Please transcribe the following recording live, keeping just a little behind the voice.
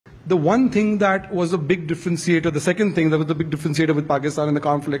the one thing that was a big differentiator, the second thing that was the big differentiator with Pakistan in the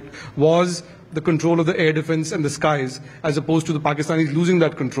conflict was the control of the air defense and the skies, as opposed to the Pakistanis losing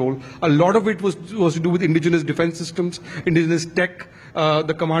that control. A lot of it was to do with indigenous defense systems, indigenous tech,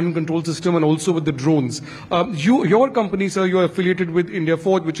 the command and control system, and also with the drones. Your company, sir, you are affiliated with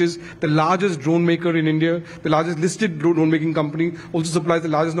IdeaForge, which is the largest drone maker in India, the largest listed drone making company, also supplies the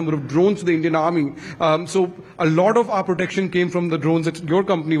largest number of drones to the Indian Army. So a lot of our protection came from the drones that your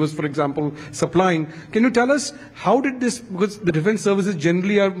company was, for example, supplying. Can you tell us how did this, because the defense services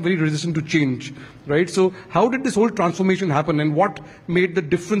generally are very resistant to change, right? So how did this whole transformation happen, and what made the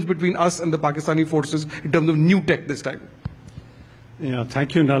difference between us and the Pakistani forces in terms of new tech this time? Yeah,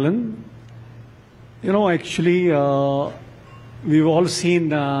 thank you, Nalin. You know, actually, we've all seen,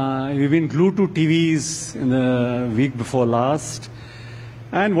 we've been glued to TVs in the week before last,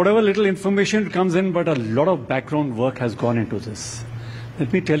 and whatever little information comes in, but a lot of background work has gone into this.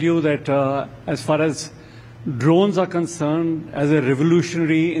 Let me tell you that as far as drones are concerned, as a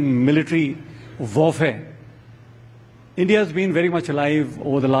revolutionary in military warfare, India has been very much alive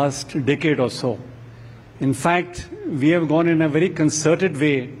over the last decade or so. In fact, we have gone in a very concerted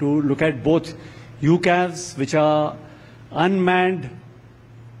way to look at both UCAVs, which are unmanned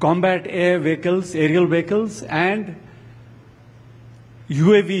combat air vehicles, aerial vehicles, and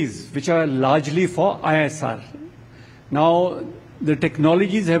UAVs, which are largely for ISR. Now, the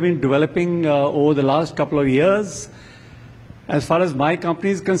technologies have been developing over the last couple of years. As far as my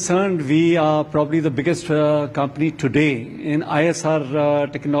company is concerned, we are probably the biggest company today in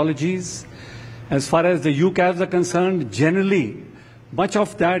ISR technologies. As far as the UCAVs are concerned, generally, much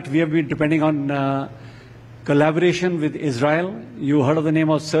of that we have been depending on collaboration with Israel. You heard of the name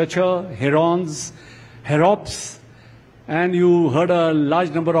of Searcher, Herons, Herops, and you heard a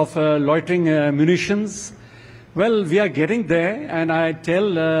large number of loitering munitions. Well, we are getting there, and I tell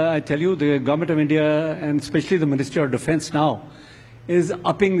you, the Government of India, and especially the Ministry of Defense now, is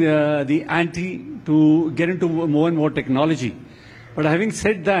upping the ante to get into more and more technology. But having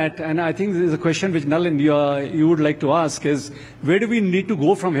said that, and I think there's a question which Nalin, you would like to ask, is where do we need to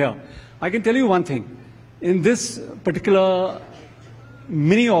go from here? I can tell you one thing. In this particular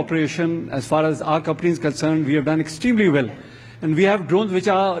mini operation, as far as our company is concerned, we have done extremely well. And we have drones which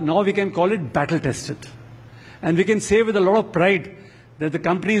are, now we can call it battle tested. And we can say with a lot of pride that the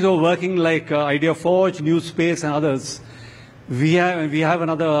companies who are working like ideaForge, New Space and others, we have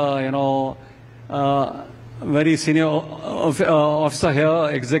another, very senior officer here,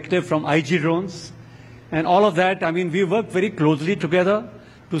 executive from IG Drones. And all of that, I mean, we work very closely together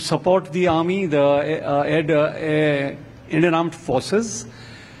to support the Army, the Indian Armed Forces.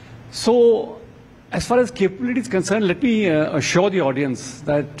 So, as far as capability is concerned, let me assure the audience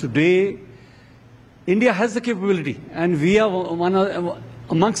that today, India has the capability, and we are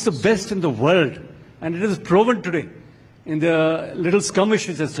amongst the best in the world. And it is proven today in the little skirmish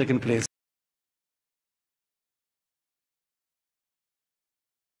which has taken place.